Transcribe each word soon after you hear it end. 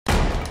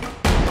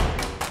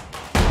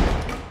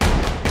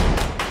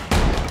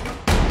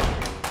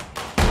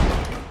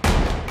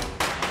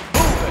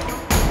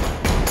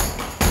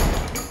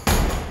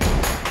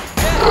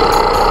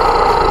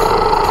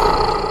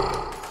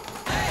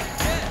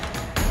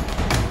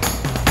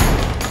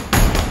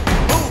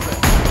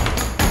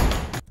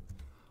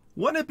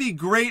Wouldn't it be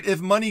great if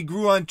money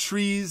grew on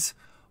trees?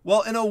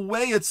 Well, in a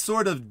way, it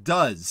sort of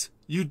does.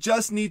 You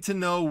just need to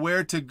know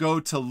where to go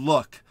to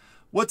look.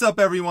 What's up,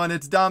 everyone?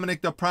 It's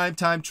Dominic, the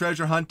Primetime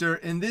Treasure Hunter.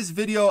 In this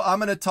video, I'm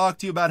going to talk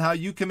to you about how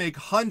you can make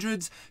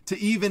hundreds to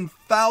even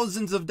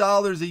thousands of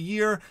dollars a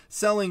year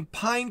selling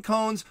pine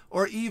cones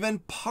or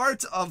even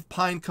parts of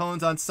pine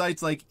cones on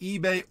sites like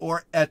eBay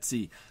or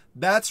Etsy.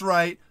 That's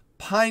right.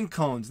 Pine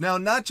cones. Now,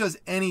 not just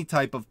any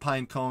type of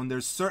pine cone.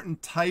 There's certain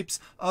types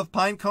of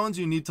pine cones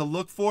you need to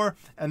look for,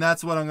 and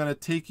that's what I'm going to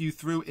take you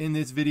through in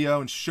this video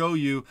and show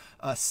you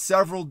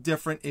several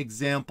different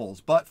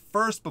examples. But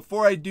first,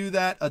 before I do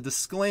that, a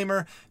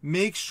disclaimer: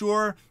 make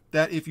sure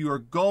that if you are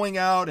going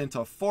out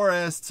into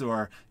forests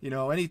or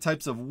any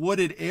types of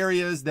wooded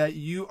areas, that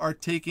you are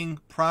taking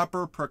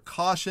proper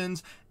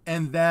precautions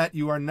and that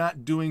you are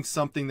not doing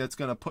something that's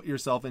going to put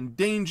yourself in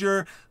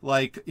danger,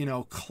 like,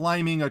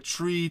 climbing a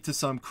tree to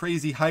some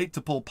crazy height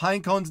to pull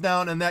pine cones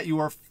down, and that you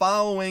are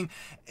following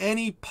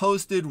any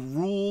posted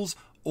rules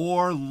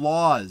or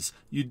laws.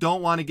 You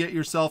don't want to get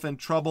yourself in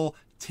trouble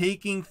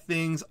taking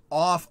things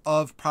off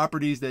of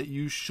properties that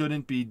you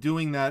shouldn't be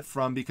doing that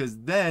from,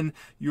 because then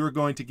you're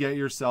going to get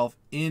yourself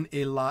in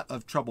a lot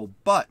of trouble.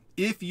 But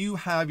if you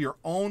have your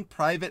own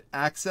private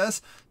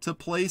access to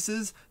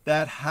places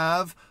that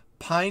have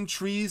pine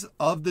trees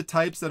of the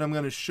types that I'm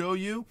going to show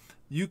you,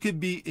 you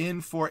could be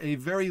in for a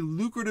very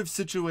lucrative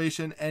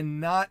situation and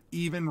not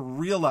even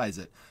realize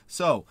it.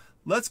 So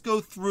let's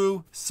go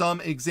through some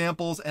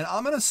examples, and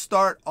I'm going to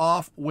start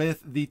off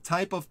with the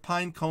type of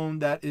pine cone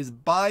that is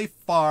by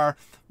far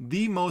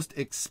the most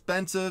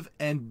expensive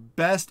and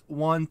best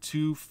one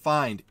to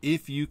find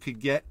if you could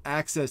get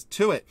access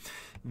to it.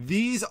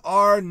 These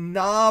are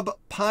knob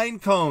pine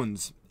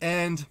cones,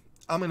 and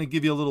I'm going to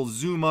give you a little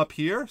zoom up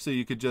here so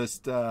you could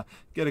just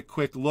get a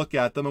quick look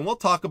at them. And we'll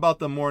talk about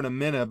them more in a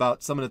minute,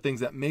 about some of the things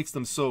that makes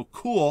them so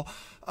cool.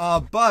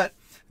 But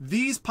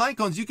these pine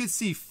cones, you can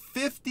see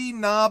 50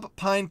 knob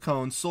pine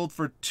cones sold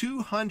for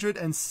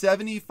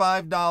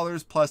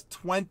 $275 plus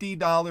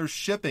 $20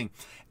 shipping.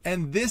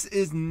 And this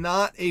is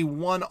not a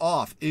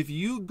one-off. If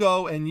you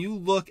go and you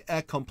look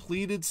at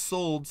completed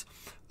solds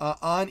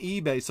on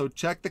eBay, so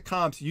check the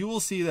comps, you will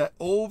see that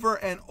over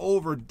and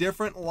over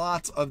different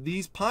lots of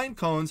these pine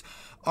cones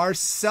are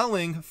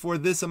selling for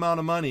this amount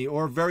of money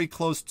or very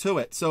close to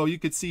it. So you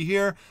could see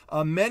here,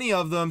 many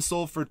of them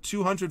sold for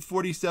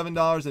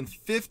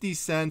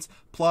 $247.50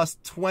 plus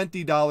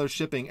 $20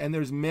 shipping. And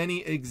there's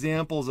many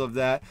examples of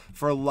that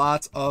for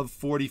lots of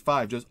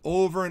 45, just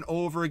over and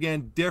over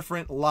again,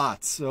 different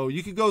lots. So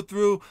you could go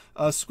through,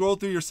 scroll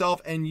through yourself,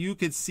 and you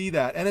could see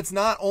that. And it's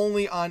not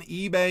only on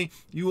eBay,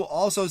 you will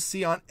also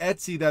see on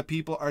Etsy that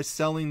people are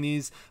selling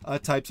these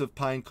types of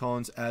pine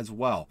cones as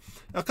well.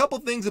 Now, a couple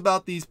things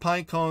about these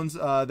pine cones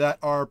that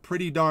are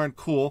pretty darn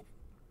cool.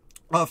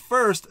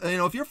 First,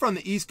 if you're from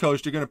the East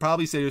Coast, you're going to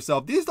probably say to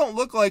yourself, these don't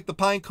look like the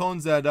pine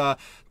cones that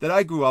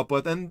I grew up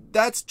with. And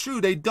that's true,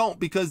 they don't,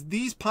 because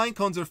these pine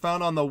cones are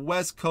found on the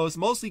West Coast,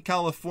 mostly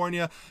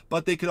California,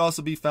 but they could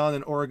also be found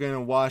in Oregon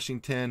and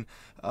Washington.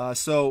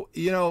 So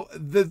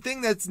the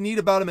thing that's neat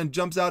about them and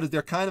jumps out is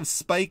they're kind of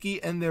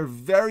spiky and they're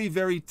very,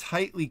 very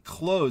tightly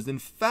closed. In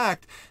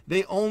fact,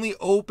 they only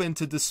open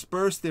to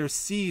disperse their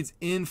seeds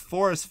in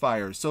forest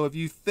fires. So if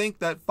you think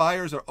that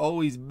fires are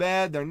always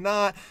bad, they're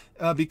not,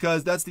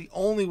 because that's the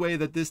only way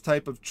that this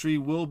type of tree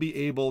will be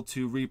able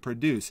to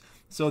reproduce.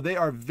 So they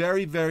are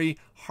very, very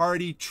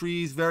hardy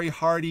trees, very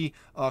hardy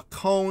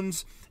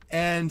cones.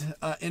 And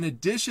in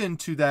addition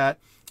to that,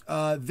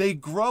 they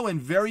grow in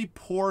very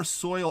poor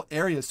soil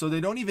areas, so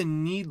they don't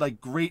even need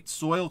like great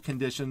soil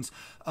conditions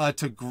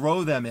to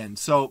grow them in.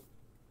 So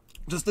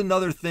just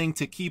another thing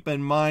to keep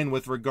in mind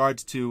with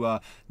regards to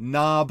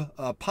knob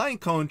pine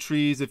cone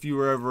trees, if you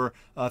were ever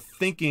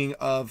thinking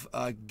of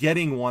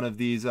getting one of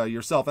these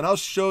yourself. And I'll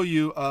show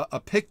you a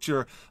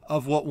picture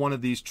of what one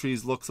of these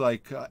trees looks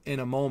like in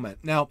a moment.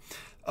 Now,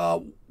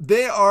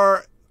 they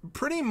are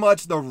pretty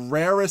much the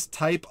rarest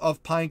type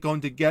of pine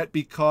cone to get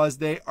because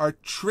they are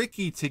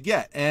tricky to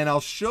get, and I'll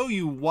show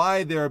you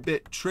why they're a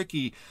bit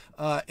tricky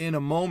in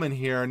a moment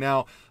here.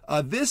 Now,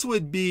 this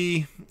would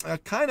be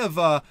kind of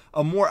a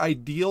more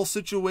ideal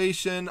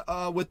situation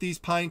with these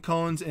pine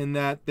cones, in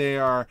that they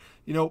are,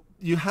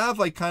 you have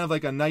kind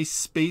of a nice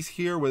space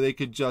here where they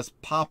could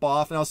just pop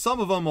off. Now, some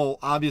of them will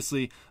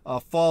obviously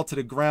fall to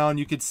the ground.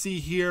 You could see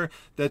here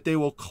that they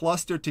will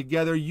cluster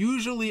together,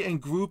 usually in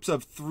groups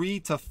of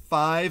 3 to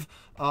 5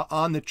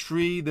 on the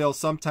tree. They'll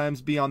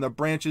sometimes be on the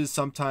branches,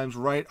 sometimes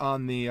right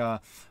on the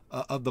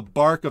of the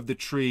bark of the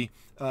tree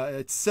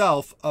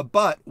itself.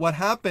 But what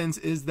happens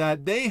is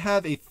that they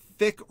have a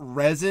thick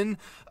resin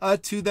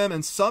to them,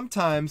 and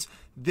sometimes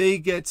they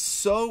get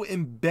so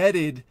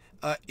embedded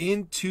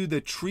into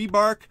the tree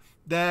bark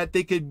that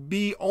they could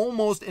be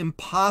almost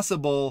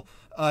impossible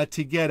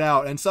to get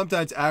out, and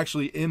sometimes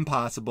actually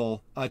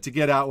impossible to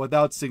get out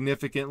without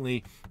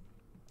significantly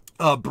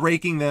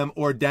breaking them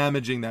or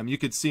damaging them. You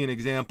could see an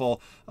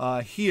example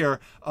here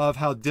of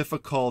how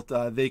difficult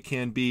they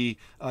can be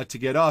to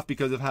get off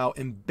because of how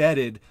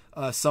embedded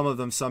some of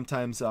them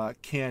sometimes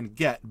can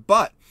get.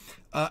 But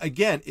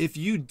again, if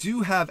you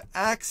do have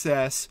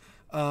access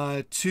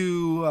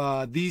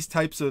to these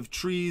types of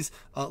trees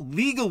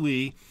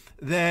legally,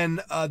 then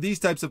these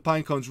types of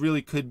pine cones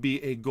really could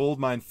be a gold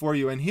mine for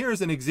you. And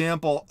here's an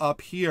example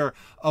up here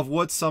of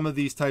what some of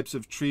these types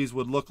of trees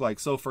would look like.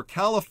 So for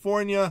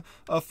California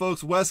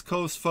folks, West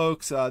Coast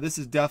folks, this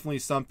is definitely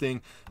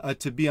something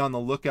to be on the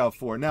lookout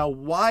for. Now,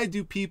 why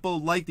do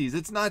people like these?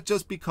 It's not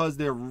just because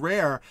they're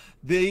rare.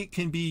 They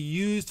can be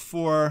used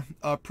for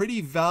pretty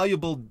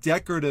valuable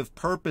decorative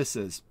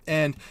purposes.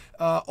 And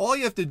all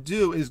you have to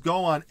do is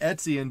go on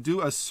Etsy and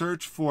do a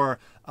search for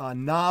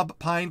knob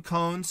pine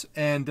cones,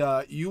 and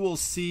you will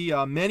see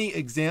many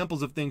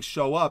examples of things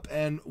show up.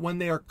 And when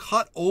they are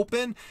cut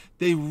open,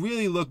 they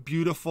really look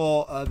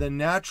beautiful. The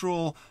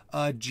natural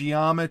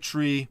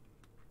geometry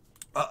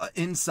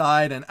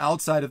inside and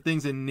outside of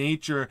things in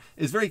nature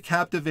is very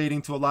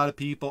captivating to a lot of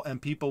people,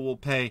 and people will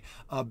pay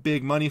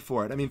big money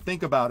for it. I mean,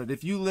 think about it.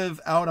 If you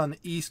live out on the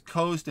East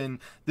Coast and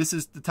this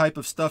is the type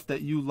of stuff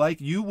that you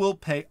like, you will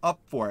pay up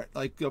for it.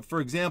 Like,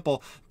 for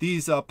example,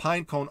 these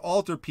pine cone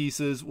altar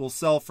pieces will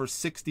sell for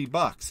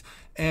 $60.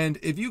 And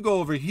if you go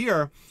over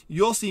here,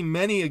 you'll see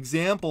many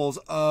examples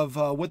of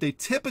what they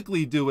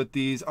typically do with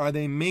these are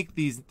they make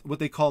these what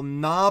they call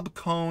knob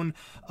cone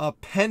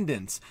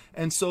pendants.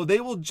 And so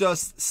they will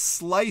just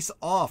slice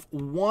off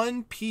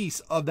one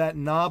piece of that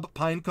knob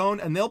pine cone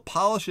and they'll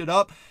polish it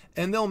up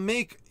and they'll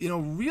make, you know,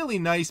 really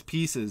nice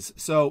pieces.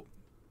 So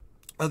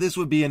this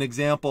would be an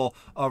example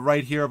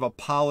right here of a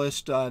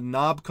polished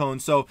knob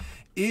cone. So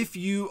if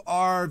you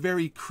are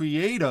very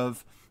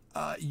creative,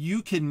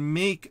 you can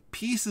make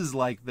pieces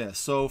like this.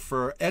 So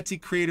for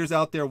Etsy creators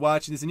out there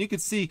watching this, and you can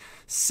see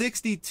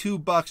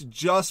 $62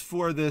 just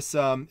for this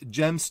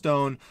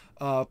gemstone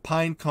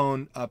pine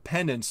cone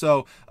pendant.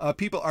 So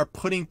people are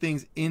putting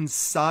things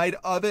inside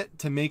of it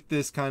to make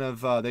this kind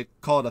of, they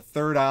call it a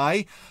third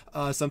eye.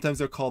 Sometimes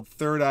they're called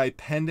third eye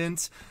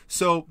pendants.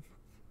 So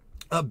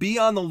be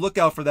on the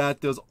lookout for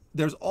that.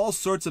 There's all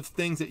sorts of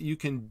things that you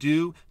can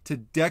do to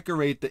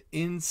decorate the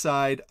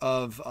inside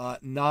of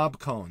knob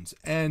cones.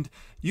 And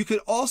you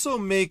could also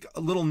make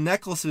little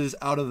necklaces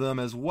out of them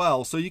as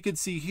well. So you could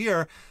see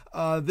here,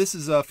 this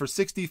is for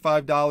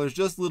 $65,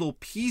 just little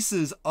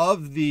pieces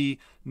of the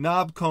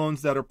knob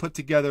cones that are put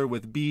together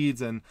with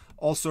beads and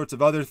all sorts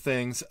of other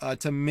things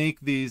to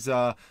make these,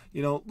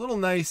 you know, little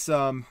nice,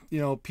 you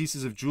know,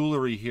 pieces of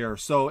jewelry here.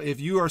 So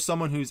if you are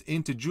someone who's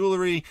into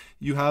jewelry,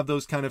 you have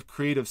those kind of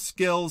creative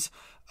skills,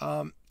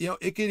 you know,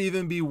 it could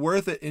even be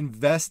worth it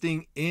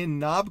investing in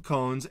knob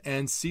cones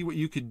and see what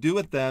you could do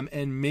with them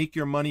and make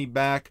your money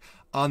back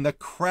on the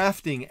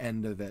crafting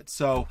end of it.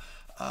 So,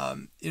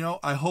 you know,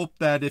 I hope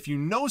that if you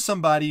know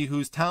somebody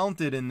who's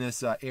talented in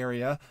this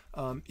area,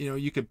 you know,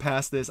 you could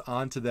pass this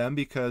on to them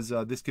because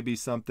this could be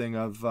something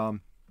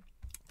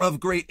of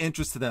great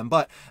interest to them.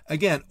 But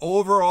again,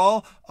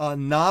 overall,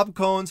 knob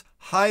cones,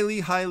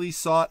 highly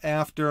sought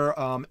after.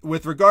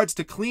 With regards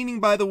to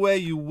cleaning, by the way,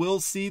 you will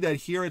see that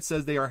here it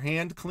says they are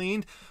hand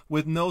cleaned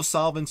with no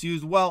solvents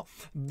used. Well,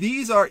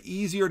 these are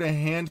easier to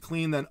hand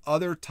clean than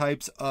other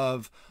types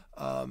of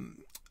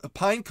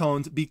pine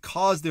cones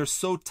because they're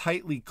so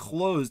tightly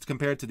closed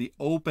compared to the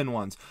open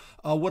ones.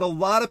 What a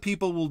lot of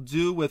people will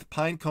do with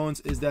pine cones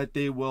is that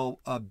they will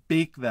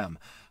bake them.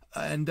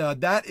 And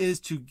that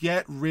is to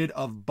get rid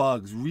of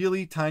bugs,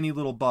 really tiny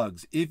little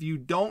bugs. If you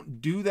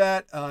don't do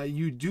that,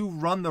 you do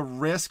run the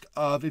risk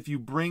of, if you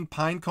bring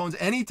pine cones,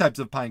 any types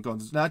of pine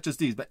cones, not just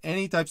these, but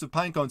any types of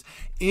pine cones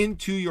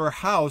into your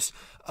house,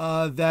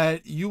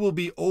 that you will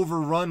be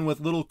overrun with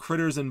little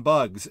critters and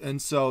bugs.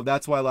 And so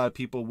that's why a lot of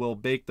people will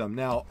bake them.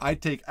 Now, I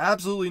take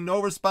absolutely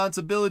no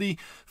responsibility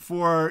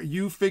for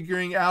you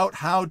figuring out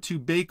how to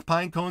bake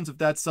pine cones if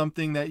that's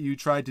something that you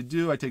tried to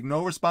do. I take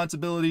no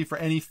responsibility for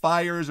any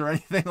fires or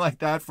anything like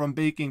that from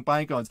baking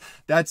pine cones.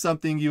 That's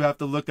something you have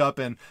to look up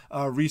and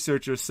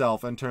research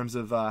yourself in terms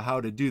of how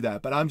to do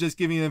that. But I'm just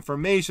giving you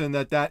information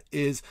that that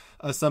is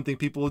something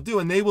people will do,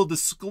 and they will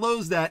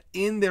disclose that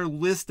in their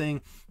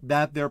listing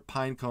that their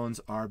pine cones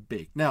are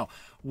baked. Now,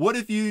 what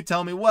if you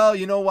tell me, well,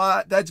 you know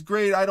what, that's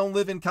great, I don't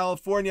live in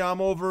California, I'm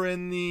over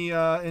in the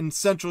in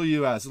central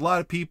US. A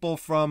lot of people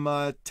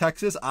from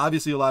Texas,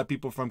 obviously a lot of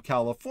people from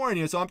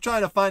California. So I'm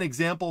trying to find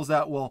examples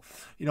that will,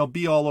 you know,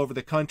 be all over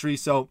the country.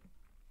 So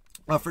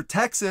for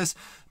Texas,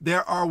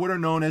 there are what are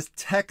known as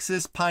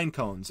Texas pine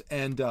cones.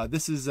 And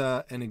this is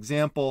an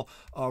example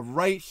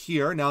right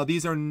here. Now,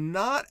 these are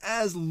not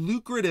as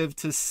lucrative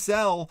to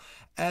sell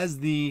as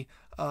the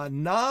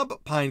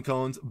knob pine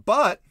cones,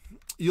 but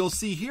you'll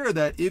see here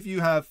that if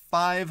you have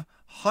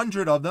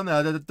 500 of them,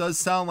 now that does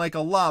sound like a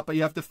lot, but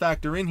you have to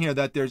factor in here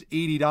that there's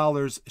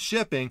 $80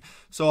 shipping.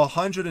 So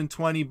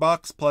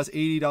 $120 plus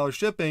 $80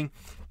 shipping,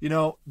 you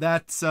know,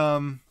 that's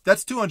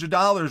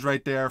 $200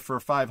 right there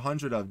for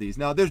 500 of these.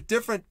 Now, there's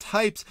different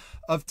types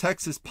of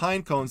Texas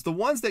pine cones. The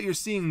ones that you're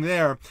seeing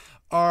there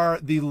are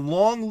the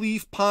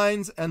longleaf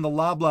pines and the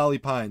loblolly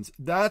pines.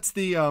 That's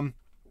the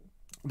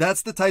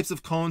types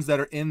of cones that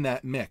are in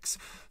that mix.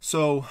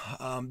 So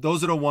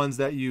those are the ones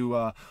that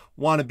you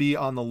want to be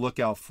on the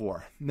lookout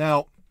for.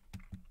 Now,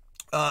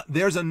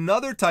 there's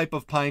another type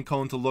of pine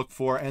cone to look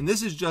for, and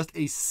this is just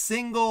a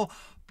single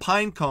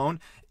pine cone.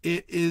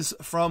 It is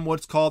from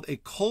what's called a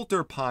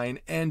coulter pine,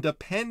 and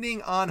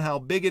depending on how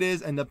big it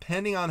is and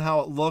depending on how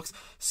it looks,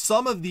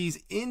 some of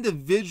these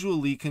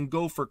individually can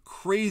go for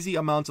crazy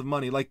amounts of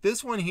money. Like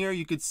this one here,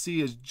 you could see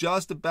is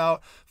just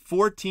about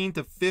 14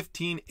 to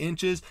 15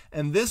 inches,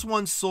 and this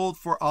one sold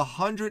for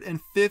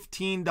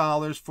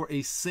 $115 for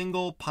a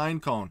single pine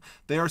cone.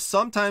 They are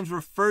sometimes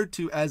referred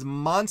to as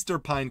monster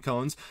pine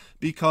cones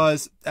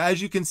because,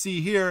 as you can see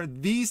here,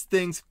 these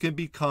things can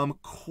become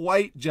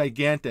quite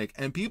gigantic,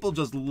 and people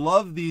just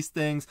love these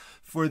things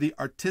for the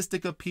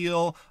artistic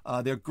appeal.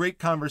 They're great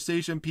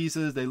conversation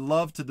pieces. They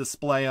love to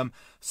display them.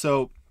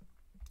 So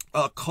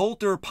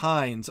coulter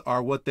pines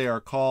are what they are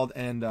called,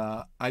 and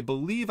I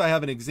believe I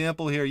have an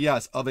example here,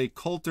 yes, of a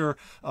coulter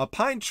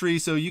pine tree,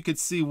 so you could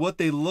see what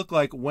they look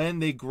like when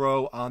they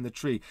grow on the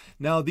tree.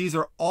 Now, these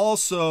are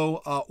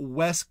also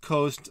West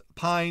Coast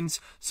pines,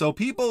 so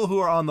people who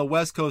are on the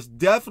West Coast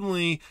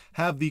definitely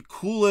have the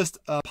coolest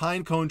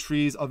pine cone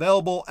trees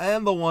available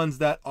and the ones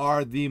that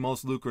are the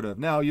most lucrative.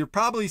 Now, you're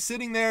probably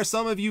sitting there,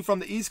 some of you from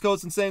the East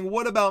Coast, and saying,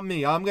 what about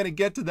me? I'm going to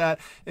get to that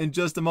in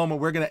just a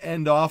moment. We're going to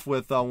end off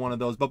with one of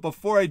those, but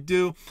before I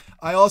do,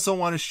 I also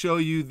want to show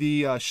you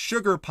the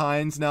sugar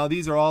pines. Now,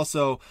 these are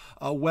also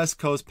West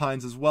Coast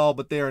pines as well,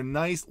 but they are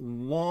nice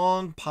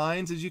long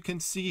pines, as you can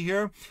see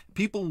here.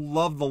 People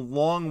love the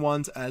long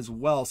ones as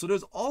well. So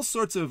there's all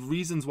sorts of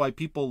reasons why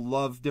people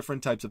love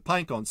different types of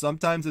pine cones.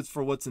 Sometimes it's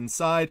for what's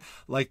inside,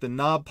 like the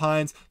knob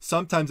pines.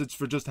 Sometimes it's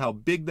for just how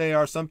big they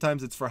are.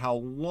 Sometimes it's for how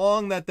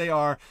long that they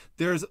are.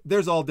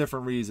 There's all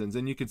different reasons.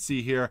 And you can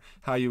see here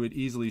how you would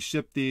easily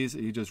ship these.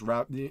 You just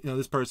wrap,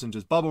 this person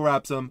just bubble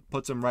wraps them,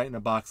 puts them right in a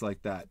box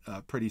like that.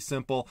 Pretty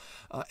simple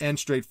and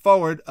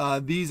straightforward.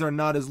 These are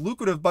not as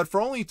lucrative, but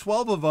for only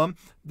 12 of them,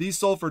 these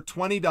sold for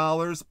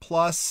 $20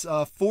 plus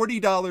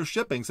 $40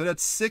 shipping. So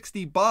that's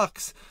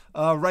 $60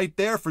 right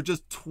there for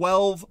just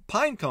 12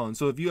 pine cones.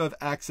 So if you have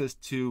access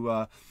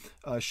to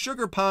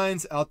sugar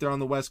pines out there on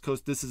the West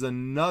Coast, this is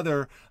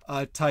another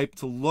type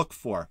to look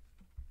for.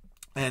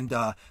 And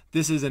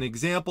this is an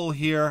example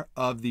here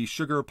of the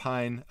sugar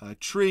pine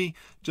tree,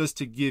 just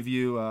to give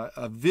you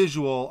a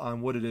visual on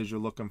what it is you're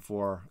looking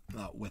for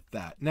with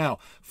that. Now,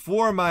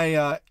 for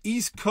my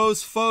East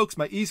Coast folks,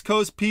 my East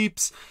Coast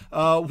peeps,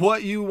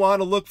 what you want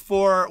to look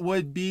for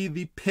would be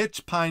the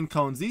pitch pine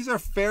cones. These are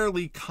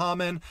fairly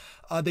common.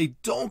 They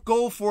don't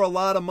go for a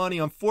lot of money.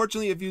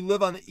 Unfortunately, if you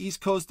live on the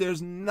East Coast,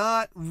 there's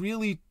not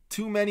really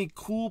too many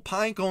cool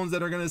pine cones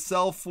that are going to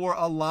sell for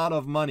a lot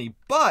of money.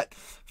 But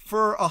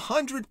for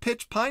 100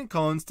 pitch pine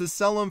cones, to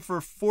sell them for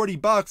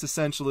 $40,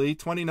 essentially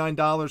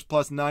 $29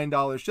 plus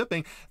 $9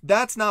 shipping,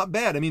 that's not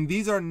bad. I mean,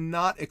 these are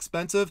not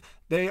expensive.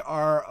 They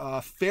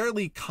are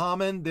fairly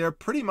common. They're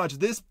pretty much,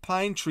 this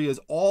pine tree is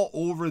all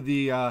over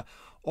the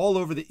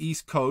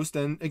East Coast,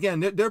 and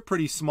again, they're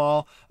pretty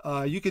small.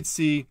 You could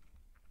see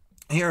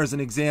here is an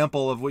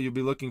example of what you'll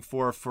be looking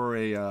for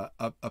a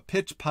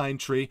pitch pine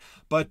tree,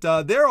 but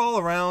they're all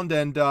around,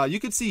 and you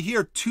can see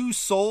here 2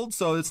 sold,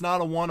 so it's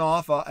not a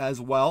one-off as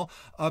well.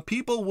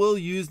 People will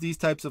use these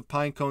types of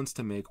pine cones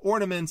to make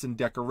ornaments and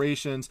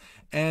decorations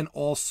and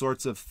all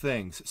sorts of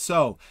things.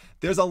 So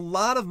there's a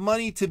lot of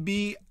money to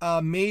be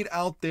made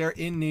out there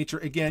in nature.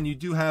 Again, you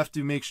do have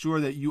to make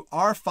sure that you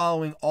are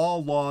following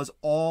all laws,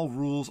 all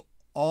rules,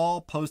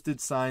 all posted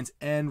signs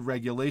and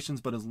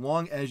regulations. But as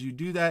long as you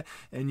do that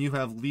and you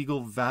have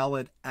legal,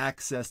 valid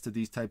access to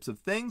these types of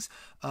things,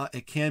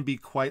 it can be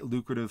quite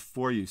lucrative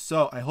for you.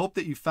 So I hope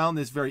that you found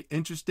this very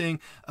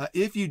interesting.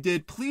 If you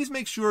did, please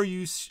make sure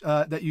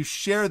that you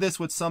share this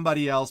with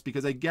somebody else,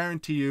 because I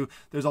guarantee you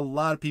there's a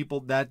lot of people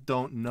that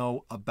don't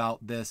know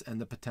about this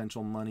and the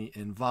potential money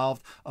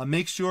involved.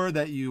 Make sure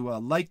that you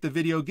like the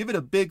video, give it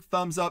a big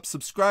thumbs up,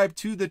 subscribe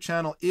to the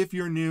channel if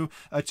you're new.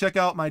 Check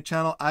out my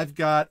channel. I've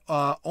got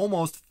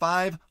almost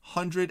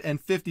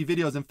 550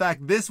 videos. In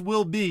fact, this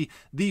will be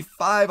the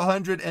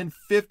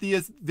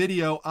 550th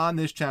video on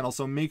this channel,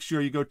 so make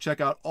sure you go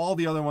check out all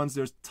the other ones.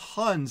 There's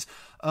tons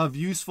of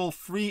useful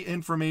free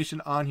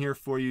information on here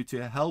for you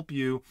to help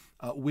you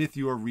with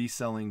your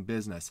reselling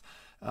business.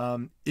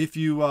 If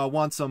you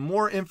want some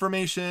more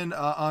information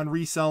on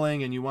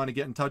reselling and you want to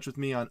get in touch with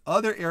me on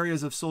other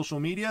areas of social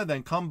media,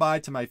 then come by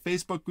to my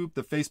Facebook group,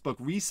 the Facebook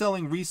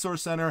Reselling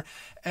Resource Center,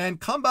 and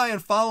come by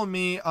and follow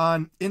me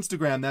on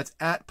Instagram. That's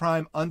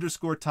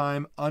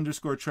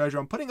 @prime_time_treasure.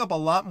 I'm putting up a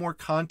lot more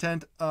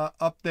content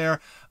up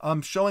there.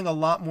 I'm showing a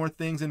lot more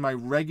things in my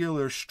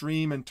regular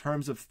stream in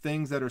terms of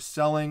things that are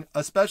selling,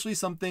 especially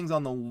some things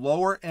on the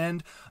lower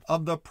end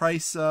of the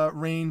price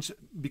range,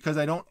 because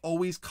I don't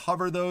always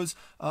cover those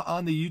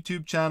on the the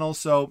YouTube channel,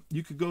 so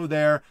you could go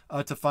there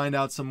to find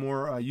out some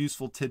more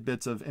useful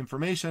tidbits of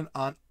information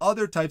on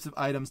other types of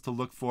items to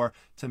look for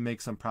to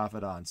make some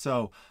profit on.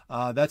 So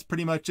that's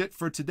pretty much it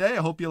for today.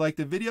 I hope you liked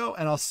the video,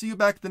 and I'll see you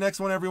back at the next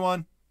one,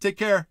 everyone. Take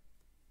care.